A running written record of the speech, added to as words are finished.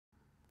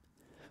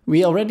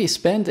We already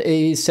spent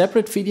a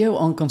separate video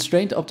on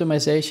constraint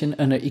optimization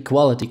under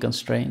equality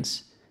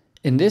constraints.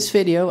 In this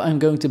video, I'm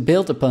going to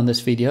build upon this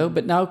video,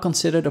 but now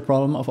consider the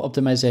problem of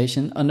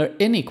optimization under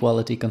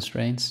inequality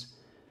constraints.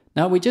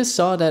 Now, we just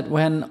saw that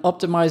when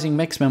optimizing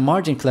maximum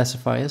margin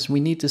classifiers, we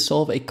need to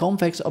solve a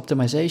convex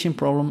optimization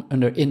problem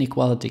under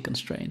inequality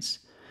constraints.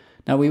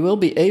 Now, we will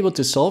be able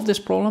to solve this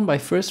problem by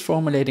first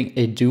formulating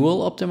a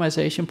dual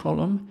optimization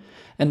problem.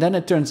 And then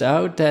it turns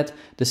out that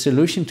the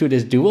solution to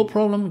this dual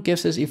problem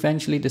gives us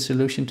eventually the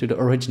solution to the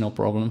original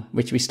problem,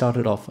 which we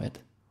started off with.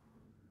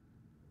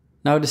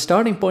 Now, the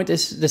starting point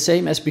is the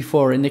same as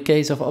before in the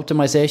case of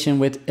optimization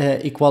with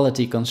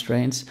equality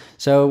constraints.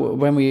 So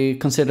when we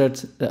considered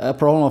a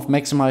problem of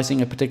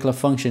maximizing a particular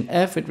function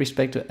f with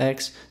respect to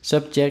x,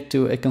 subject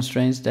to a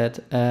constraint that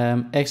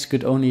x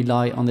could only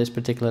lie on this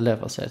particular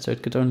level set. So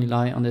it could only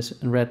lie on this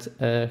red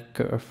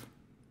curve.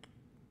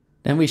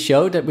 Then we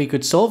showed that we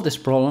could solve this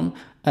problem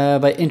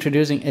by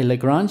introducing a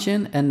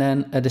Lagrangian, and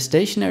then the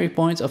stationary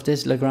points of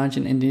this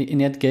Lagrangian in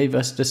the end gave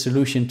us the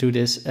solution to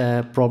this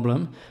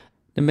problem.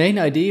 The main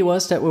idea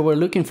was that we were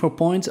looking for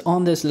points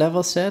on this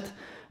level set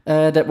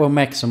that were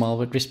maximal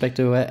with respect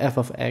to f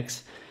of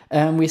x.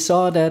 And we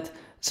saw that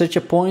such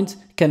a point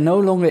can no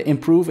longer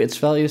improve its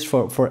values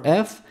for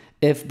f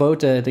if both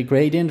the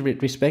gradient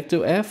with respect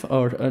to f,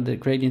 or the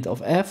gradient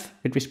of f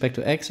with respect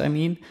to x, I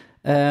mean,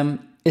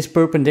 is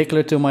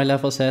perpendicular to my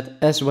level set,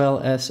 as well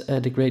as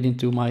the gradient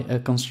to my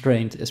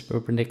constraint is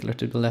perpendicular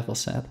to the level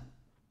set.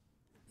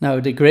 Now,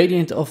 the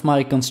gradient of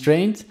my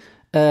constraint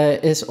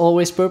is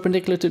always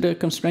perpendicular to the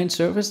constraint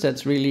surface.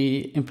 That's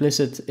really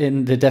implicit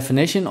in the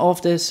definition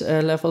of this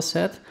level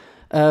set.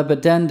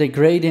 But then the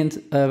gradient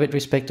with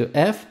respect to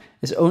f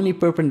is only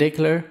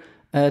perpendicular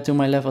to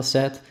my level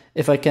set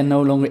if I can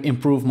no longer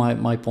improve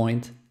my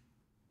point.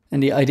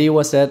 And the idea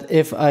was that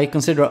if I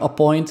consider a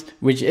point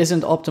which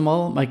isn't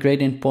optimal, my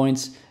gradient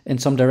points in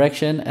some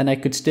direction, and I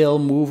could still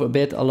move a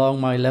bit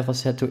along my level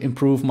set to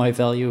improve my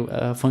value,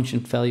 function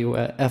value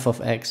f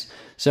of x.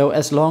 So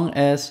as long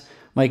as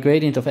my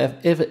gradient of f,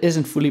 if it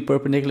isn't fully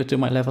perpendicular to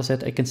my level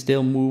set, I can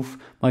still move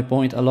my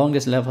point along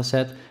this level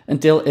set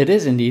until it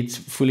is indeed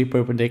fully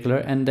perpendicular,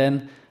 and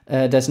then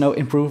there's no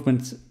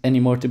improvement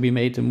anymore to be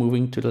made to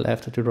moving to the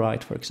left or to the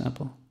right, for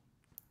example.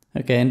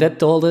 Okay, and that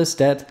told us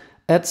that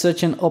at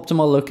such an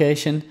optimal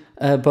location,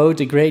 both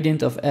the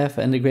gradient of f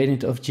and the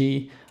gradient of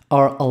g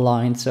are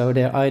aligned. So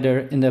they're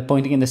either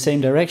pointing in the same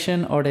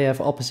direction or they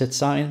have opposite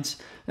signs.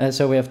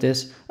 So we have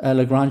this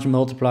Lagrangian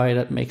multiplier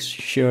that makes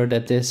sure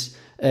that this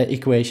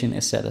equation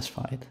is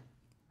satisfied.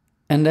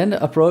 And then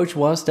the approach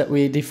was that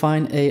we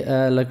define a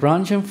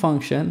Lagrangian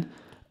function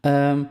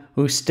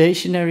whose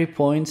stationary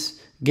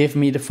points give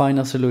me the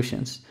final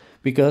solutions.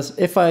 Because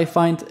if I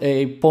find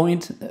a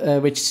point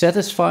which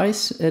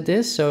satisfies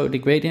this, so the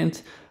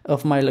gradient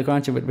of my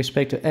Lagrangian with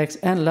respect to x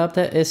and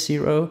lambda is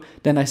 0,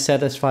 then I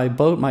satisfy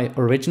both my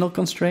original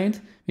constraint,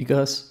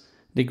 because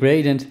the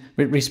gradient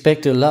with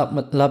respect to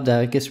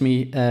lambda gives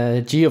me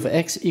g of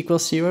x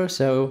equals 0.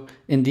 So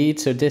indeed,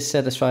 so this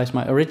satisfies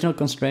my original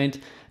constraint,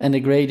 and the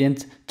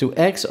gradient to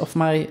x of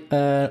my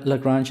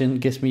Lagrangian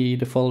gives me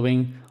the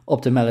following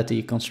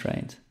optimality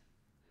constraint.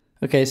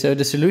 Okay, so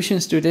the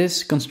solutions to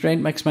this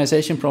constraint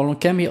maximization problem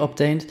can be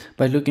obtained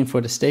by looking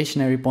for the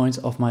stationary points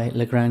of my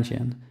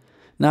Lagrangian.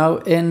 Now,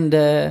 in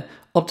the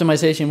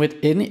optimization with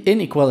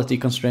inequality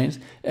constraints,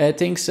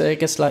 things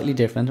get slightly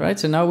different, right?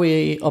 So now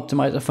we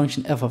optimize a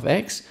function f of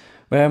x,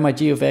 where my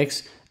g of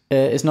x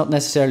is not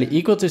necessarily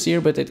equal to 0,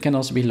 but it can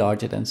also be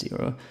larger than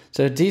 0.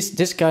 So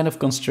this kind of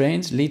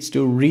constraints leads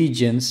to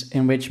regions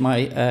in which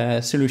my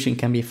solution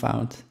can be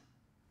found.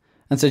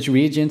 And such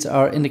regions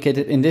are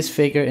indicated in this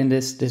figure in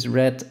this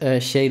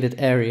red shaded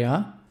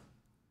area.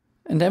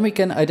 And then we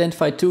can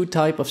identify two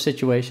types of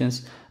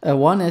situations.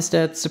 One is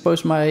that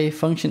suppose my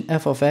function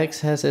f of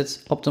x has its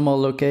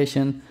optimal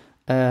location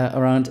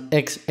around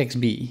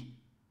xb.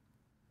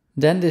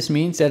 Then this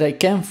means that I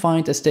can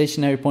find a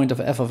stationary point of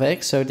f of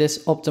x, so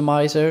this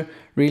optimizer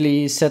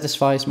really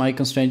satisfies my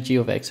constraint g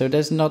of x. So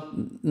there's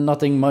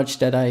nothing much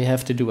that I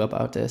have to do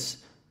about this.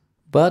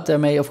 But there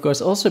may of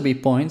course also be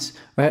points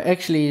where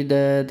actually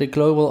the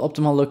global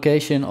optimal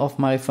location of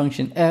my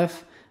function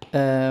f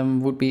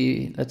would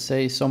be, let's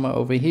say, somewhere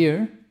over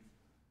here.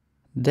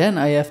 Then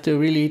I have to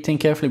really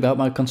think carefully about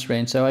my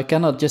constraint. So I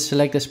cannot just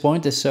select this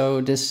point,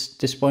 so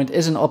this point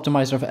is an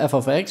optimizer of f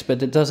of x,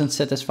 but it doesn't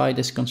satisfy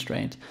this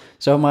constraint.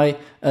 So my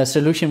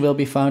solution will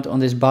be found on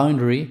this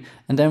boundary,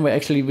 and then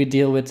we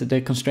deal with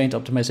the constraint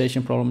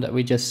optimization problem that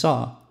we just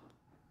saw.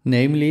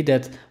 Namely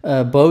that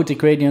both the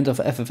gradient of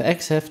f of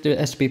x has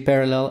to be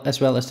parallel, as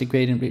well as the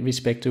gradient with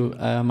respect to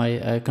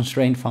my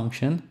constraint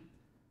function.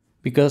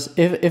 Because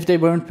if they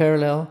weren't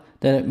parallel,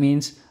 then it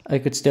means I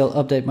could still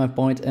update my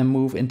point and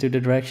move into the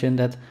direction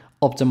that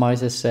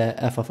optimizes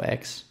f of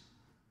x.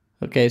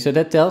 Okay, so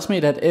that tells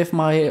me that if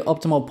my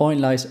optimal point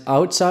lies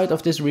outside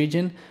of this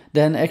region,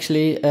 then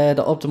actually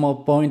the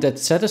optimal point that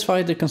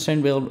satisfies the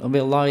constraint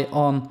will lie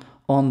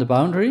on the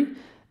boundary.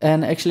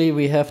 And actually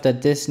we have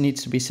that this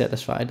needs to be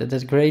satisfied, that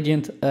this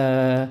gradient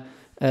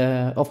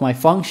of my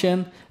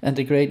function and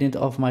the gradient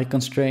of my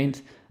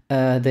constraint,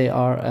 they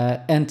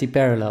are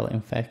anti-parallel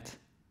in fact.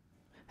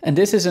 And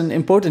this is an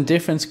important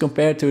difference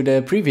compared to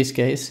the previous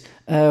case,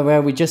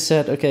 where we just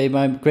said, okay,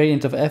 my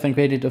gradient of f and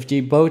gradient of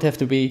g both have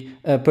to be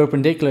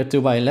perpendicular to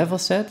my level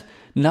set.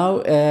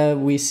 Now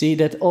we see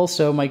that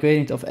also my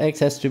gradient of x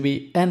has to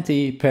be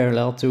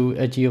anti-parallel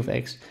to g of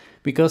x.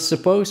 Because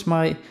suppose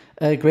my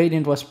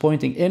gradient was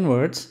pointing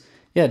inwards,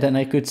 yeah, then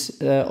I could,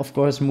 of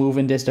course, move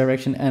in this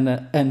direction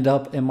and end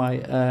up in my,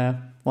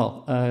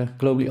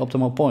 globally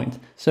optimal point.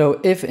 So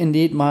if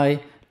indeed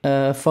my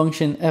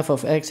function f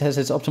of x has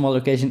its optimal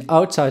location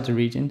outside the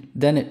region,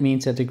 then it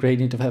means that the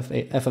gradient of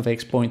f of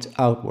x points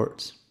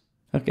outwards.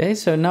 Okay,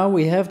 so now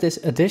we have this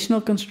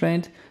additional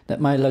constraint that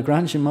my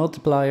Lagrangian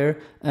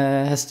multiplier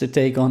has to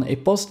take on a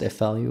positive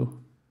value.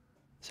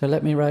 So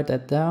let me write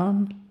that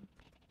down.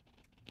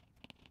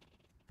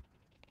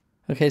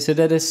 Okay, so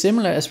that is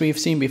similar as we've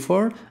seen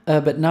before,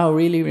 but now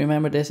really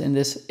remember this: in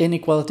this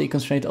inequality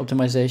constraint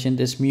optimization,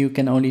 this mu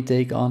can only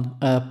take on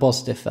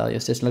positive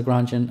values, this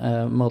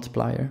Lagrangian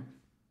multiplier.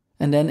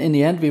 And then in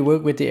the end, we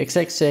work with the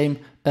exact same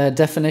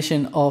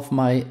definition of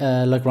my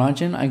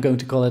Lagrangian. I'm going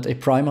to call it a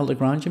primal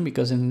Lagrangian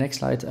because in the next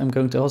slide, I'm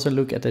going to also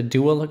look at a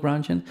dual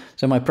Lagrangian.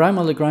 So my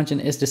primal Lagrangian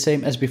is the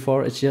same as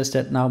before. It's just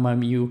that now my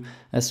mu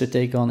has to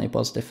take on a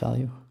positive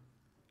value.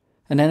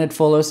 And then it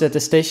follows that the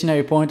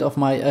stationary point of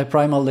my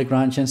primal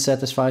Lagrangian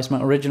satisfies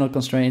my original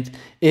constraint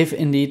if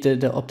indeed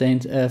the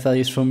obtained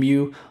values for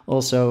mu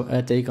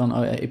also take on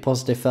a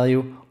positive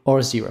value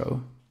or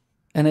 0.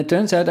 And it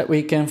turns out that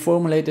we can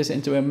formulate this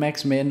into a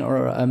max-min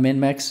or a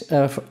min-max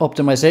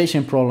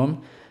optimization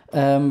problem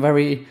where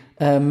we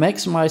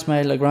maximize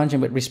my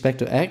Lagrangian with respect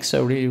to x.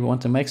 So really we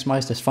want to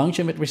maximize this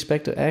function with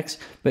respect to x,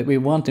 but we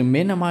want to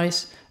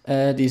minimize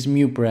these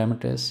mu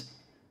parameters.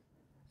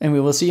 And we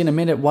will see in a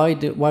minute why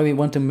we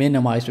want to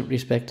minimize with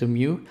respect to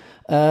mu.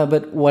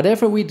 But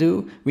whatever we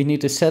do, we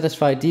need to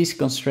satisfy these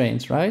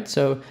constraints, right?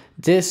 So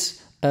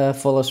this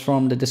follows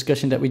from the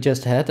discussion that we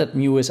just had, that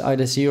mu is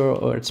either 0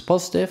 or it's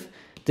positive.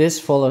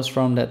 This follows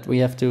from that we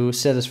have to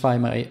satisfy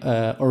my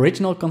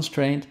original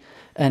constraint.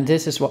 And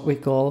this is what we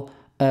call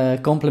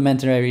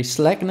complementary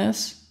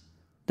slackness,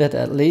 that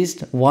at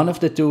least one of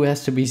the two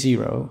has to be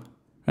 0.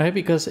 Right?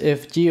 Because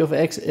if g of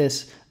x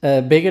is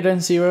bigger than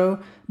 0,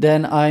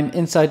 then I'm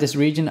inside this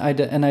region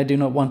and I do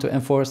not want to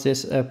enforce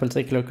this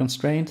particular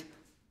constraint.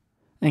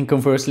 And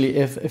conversely,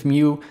 if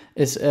mu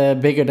is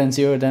bigger than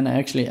 0, then I'm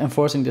actually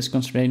enforcing this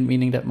constraint,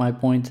 meaning that my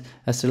point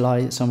has to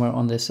lie somewhere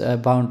on this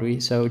boundary.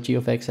 So g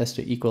of x has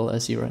to equal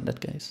 0 in that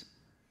case.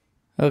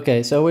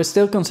 Okay, so we're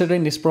still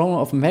considering this problem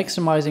of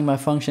maximizing my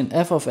function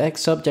f of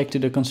x subject to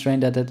the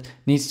constraint that it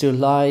needs to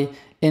lie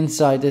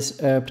inside this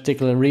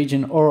particular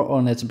region or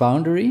on its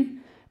boundary.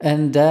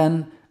 And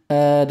then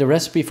the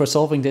recipe for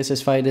solving this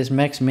is via this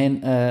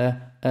max-min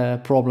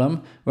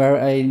problem,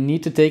 where I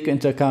need to take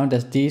into account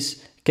that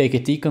these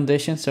KKT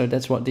conditions, so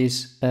that's what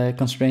these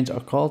constraints are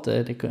called.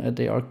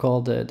 They are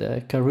called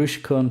the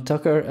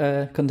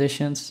Karush-Kohn-Tucker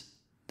conditions.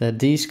 That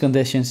these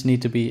conditions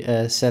need to be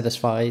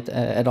satisfied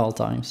at all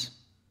times.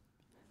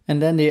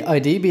 And then the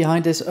idea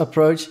behind this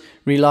approach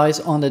relies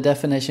on the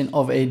definition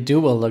of a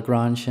dual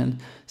Lagrangian.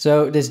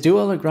 So this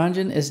dual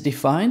Lagrangian is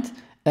defined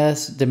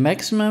as the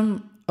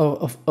maximum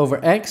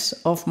over x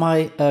of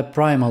my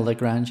primal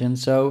Lagrangian.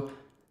 So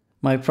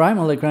my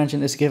primal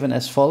Lagrangian is given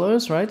as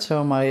follows, right?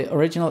 So my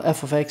original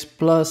f of x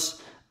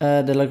plus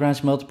the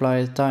Lagrange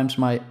multiplier times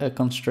my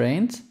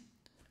constraint.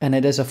 And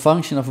it is a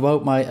function of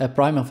both my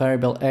primal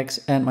variable x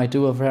and my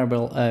dual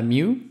variable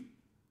mu.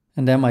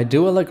 And then my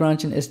dual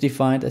Lagrangian is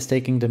defined as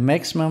taking the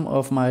maximum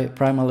of my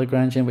primal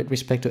Lagrangian with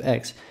respect to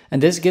x.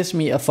 And this gives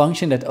me a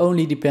function that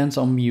only depends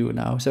on mu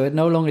now. So it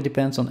no longer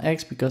depends on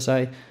x because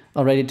I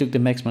already took the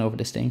maximum over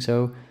this thing.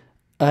 So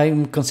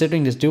I'm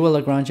considering this dual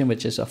Lagrangian,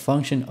 which is a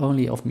function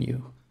only of mu.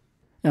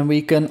 And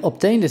we can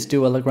obtain this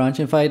dual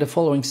Lagrangian via the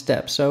following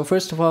steps. So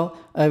first of all,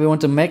 we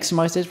want to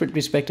maximize this with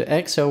respect to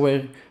x. So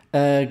we're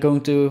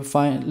going to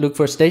look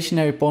for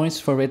stationary points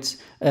for which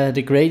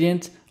the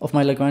gradient of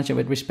my Lagrangian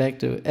with respect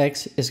to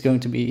x is going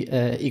to be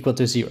equal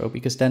to 0,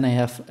 because then I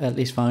have at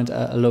least found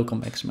a local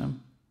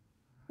maximum.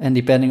 And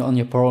depending on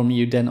your problem,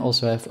 you then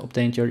also have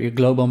obtained your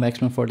global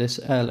maximum for this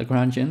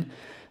Lagrangian.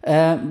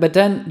 But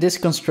then this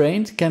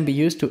constraint can be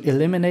used to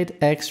eliminate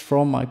x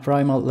from my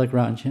primal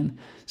Lagrangian.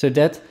 So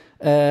that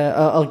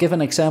I'll give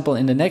an example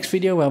in the next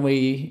video when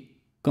we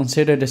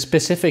consider the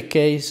specific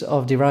case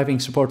of deriving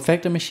support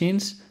vector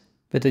machines.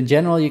 But in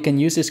general, you can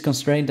use this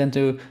constraint then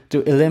to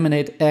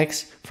eliminate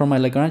x from my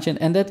Lagrangian,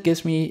 and that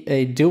gives me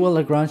a dual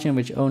Lagrangian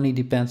which only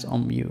depends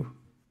on mu.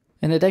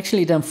 And it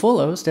actually then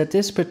follows that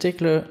this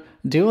particular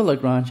dual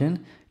Lagrangian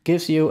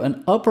gives you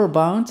an upper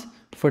bound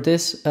for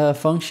this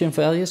function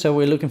value. So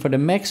we're looking for the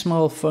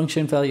maximal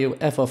function value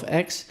f of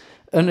x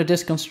under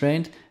this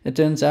constraint. It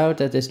turns out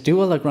that this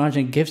dual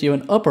Lagrangian gives you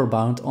an upper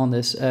bound on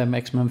this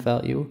maximum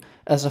value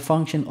as a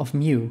function of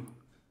mu.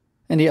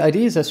 And the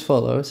idea is as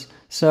follows.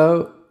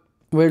 So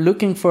we're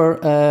looking for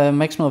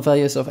maximal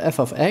values of f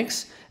of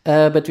x,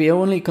 but we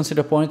only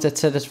consider points that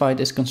satisfy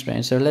this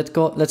constraint. So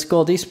let's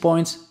call these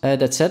points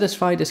that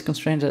satisfy this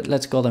constraint,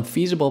 let's call them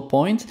feasible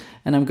points,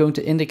 and I'm going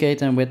to indicate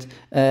them with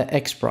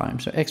x prime.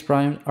 So x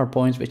prime are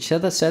points which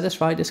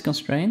satisfy this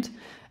constraint.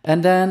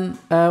 And then,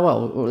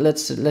 well,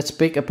 let's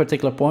pick a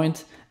particular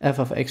point, f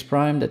of x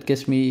prime, that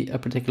gives me a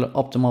particular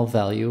optimal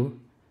value.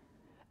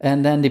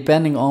 And then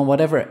depending on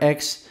whatever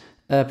x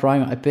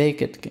prime I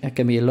pick, it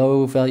can be a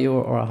low value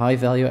or a high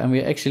value, and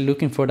we're actually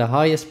looking for the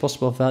highest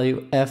possible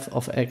value, f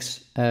of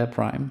x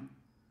prime.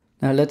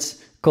 Now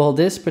let's call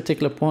this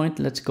particular point,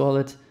 let's call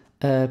it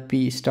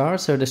p star,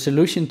 so the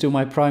solution to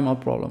my primal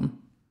problem.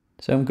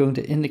 So I'm going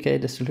to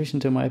indicate the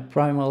solution to my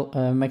primal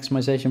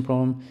maximization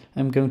problem.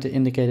 I'm going to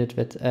indicate it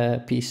with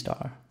p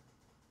star.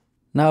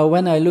 Now,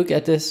 when I look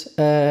at this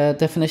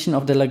definition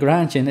of the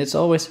Lagrangian, it's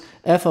always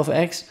f of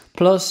x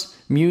plus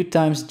mu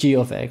times g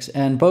of x.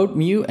 And both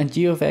mu and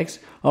g of x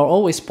are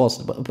always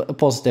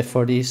positive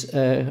for these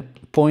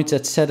points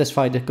that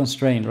satisfy the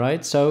constraint,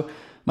 right? So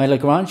my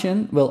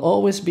Lagrangian will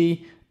always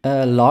be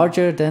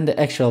larger than the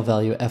actual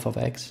value f of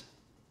x.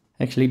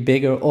 Actually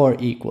bigger or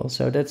equal.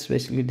 So that's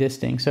basically this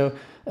thing. So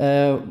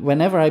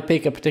whenever I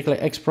pick a particular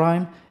x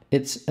prime,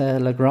 it's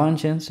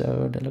Lagrangian.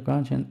 So the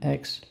Lagrangian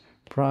x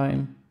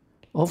prime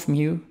of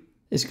mu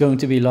is going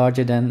to be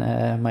larger than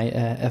my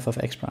f of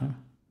x prime.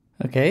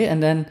 Okay,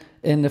 and then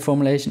in the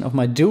formulation of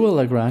my dual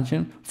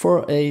Lagrangian,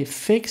 for a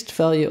fixed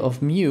value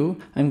of mu,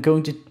 I'm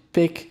going to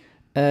pick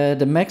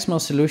the maximal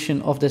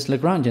solution of this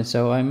Lagrangian.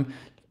 So I'm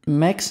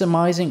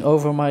maximizing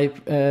over my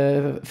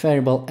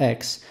variable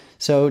x.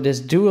 So this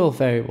dual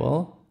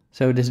variable,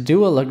 so this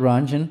dual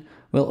Lagrangian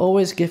will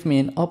always give me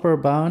an upper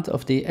bound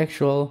of the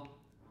actual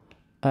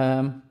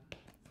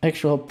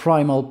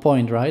primal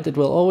point, right? It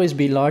will always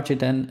be larger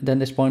than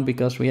this point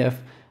because we have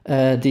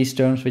these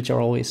terms which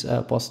are always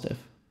positive.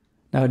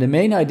 Now the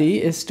main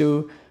idea is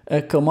to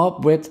come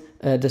up with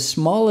the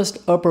smallest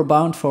upper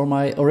bound for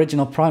my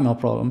original primal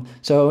problem.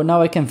 So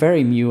now I can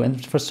vary mu,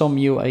 and for some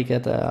mu I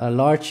get a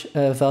large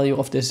value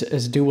of this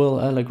as dual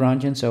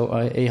Lagrangian, so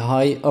a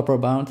high upper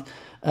bound.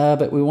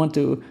 But we want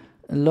to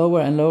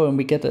lower and lower, and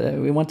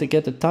we want to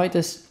get the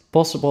tightest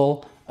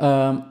possible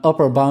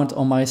upper bound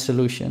on my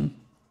solution.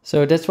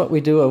 So that's what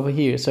we do over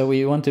here. So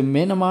we want to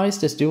minimize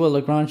this dual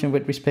Lagrangian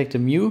with respect to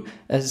mu,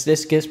 as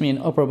this gives me an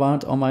upper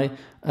bound on my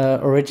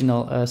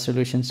original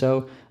solution.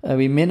 So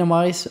we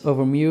minimize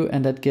over mu,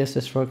 and that gives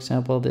us, for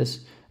example,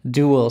 this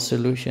dual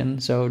solution.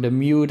 So the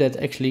mu that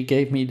actually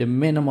gave me the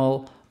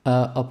minimal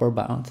upper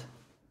bound.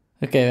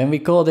 Okay, and we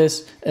call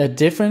this a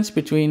difference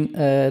between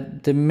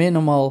the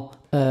minimal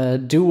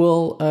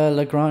dual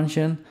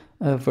Lagrangian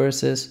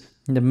versus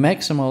the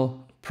maximal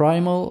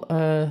primal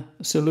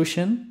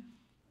solution.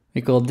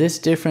 We call this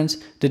difference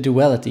the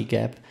duality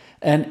gap.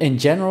 And in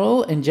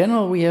general,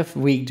 we have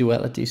weak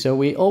duality. So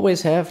we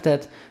always have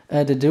that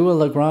the dual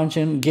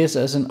Lagrangian gives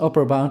us an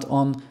upper bound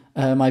on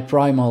my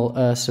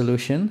primal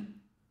solution.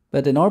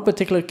 But in our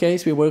particular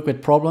case, we work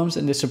with problems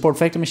in the support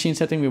vector machine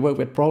setting. We work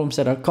with problems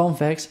that are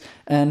convex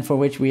and for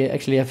which we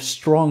actually have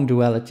strong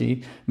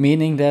duality,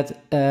 meaning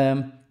that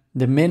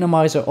the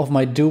minimizer of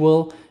my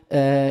dual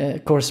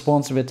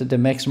corresponds with the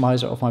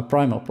maximizer of my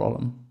primal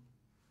problem.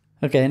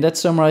 Okay, and that's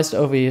summarized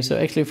over here. So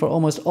actually for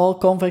almost all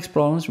convex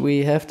problems,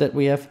 we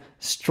have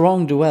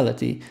strong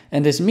duality.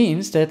 And this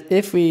means that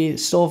if we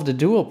solve the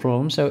dual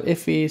problem, so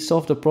if we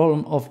solve the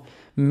problem of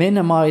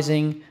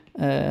minimizing,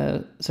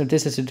 so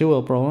this is a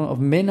dual problem, of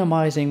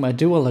minimizing my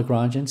dual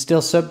Lagrangian,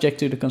 still subject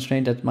to the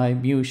constraint that my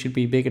mu should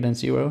be bigger than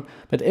 0.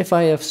 But if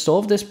I have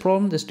solved this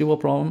problem, this dual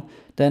problem,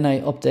 then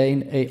I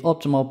obtain a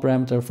optimal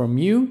parameter for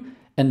mu,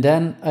 and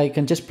then I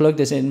can just plug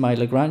this in my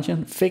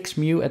Lagrangian, fix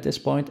mu at this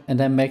point, and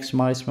then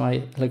maximize my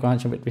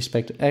Lagrangian with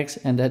respect to x,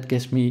 and that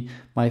gives me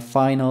my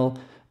final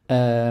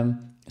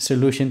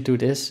solution to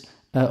this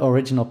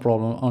original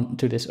problem,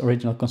 to this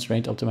original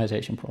constraint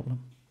optimization problem.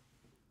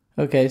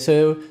 Okay,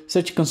 so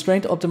such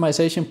constraint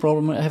optimization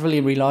problem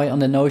heavily rely on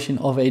the notion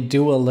of a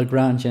dual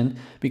Lagrangian,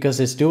 because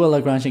this dual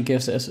Lagrangian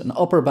gives us an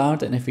upper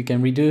bound, and if we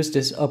can reduce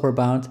this upper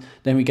bound,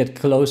 then we get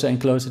closer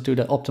and closer to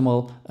the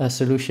optimal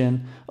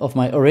solution of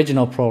my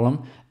original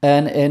problem.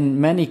 And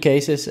in many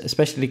cases,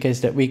 especially the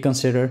case that we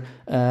consider,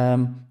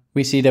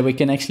 we see that we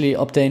can actually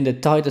obtain the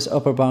tightest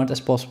upper bound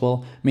as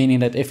possible, meaning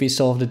that if we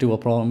solve the dual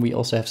problem, we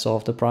also have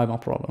solved the primal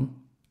problem.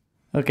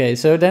 Okay,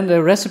 so then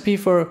the recipe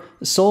for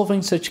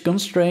solving such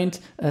constraint,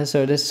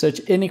 such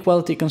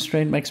inequality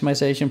constraint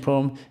maximization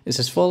problem is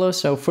as follows.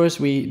 So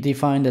first we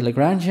define the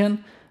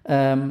Lagrangian.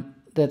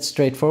 That's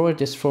straightforward.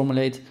 Just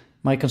formulate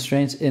my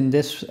constraints in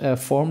this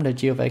form, that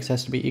g of x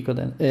has to be equal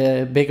than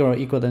bigger or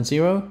equal than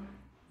 0.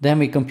 Then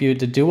we compute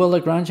the dual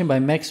Lagrangian by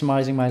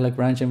maximizing my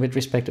Lagrangian with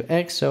respect to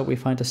x. So we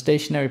find a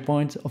stationary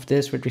point of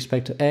this with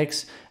respect to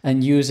x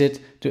and use it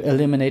to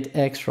eliminate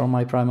x from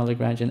my primal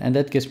Lagrangian, and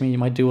that gives me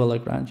my dual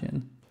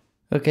Lagrangian.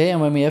 Okay,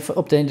 and when we have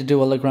obtained the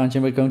dual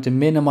Lagrangian, we're going to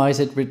minimize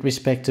it with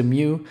respect to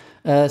mu,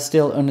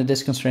 still under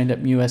this constraint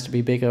that mu has to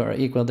be bigger or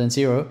equal than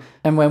 0.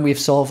 And when we've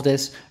solved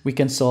this, we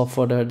can solve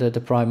for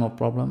the primal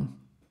problem.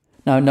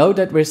 Now note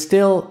that we're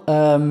still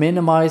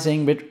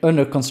minimizing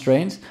under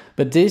constraints,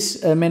 but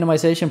this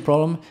minimization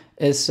problem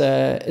is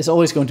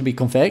always going to be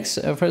convex,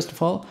 first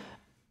of all,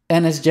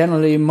 and it's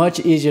generally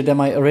much easier than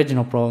my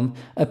original problem,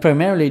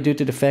 primarily due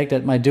to the fact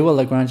that my dual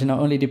Lagrangian now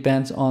only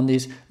depends on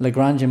these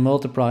Lagrangian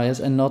multipliers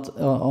and not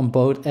on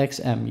both x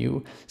and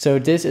mu. So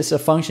this is a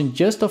function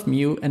just of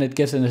mu, and it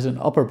gives us an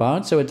upper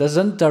bound, so it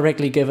doesn't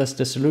directly give us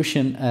the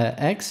solution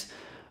x.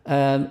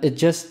 It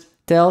just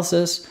tells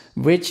us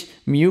which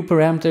mu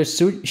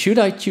parameters should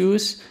I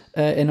choose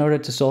in order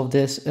to solve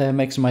this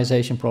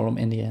maximization problem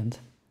in the end.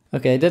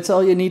 Okay, that's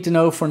all you need to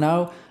know for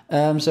now.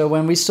 So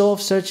when we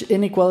solve such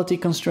inequality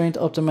constraint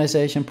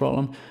optimization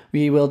problem,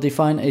 we will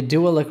define a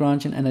dual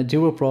Lagrangian and a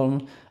dual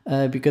problem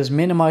because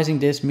minimizing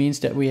this means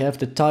that we have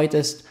the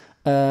tightest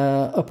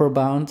upper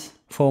bound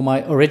for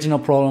my original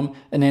problem,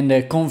 and in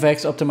the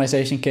convex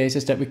optimization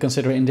cases that we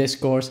consider in this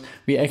course,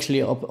 we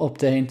actually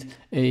obtained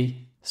a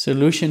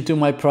solution to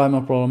my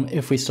primal problem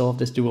if we solve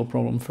this dual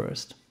problem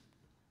first.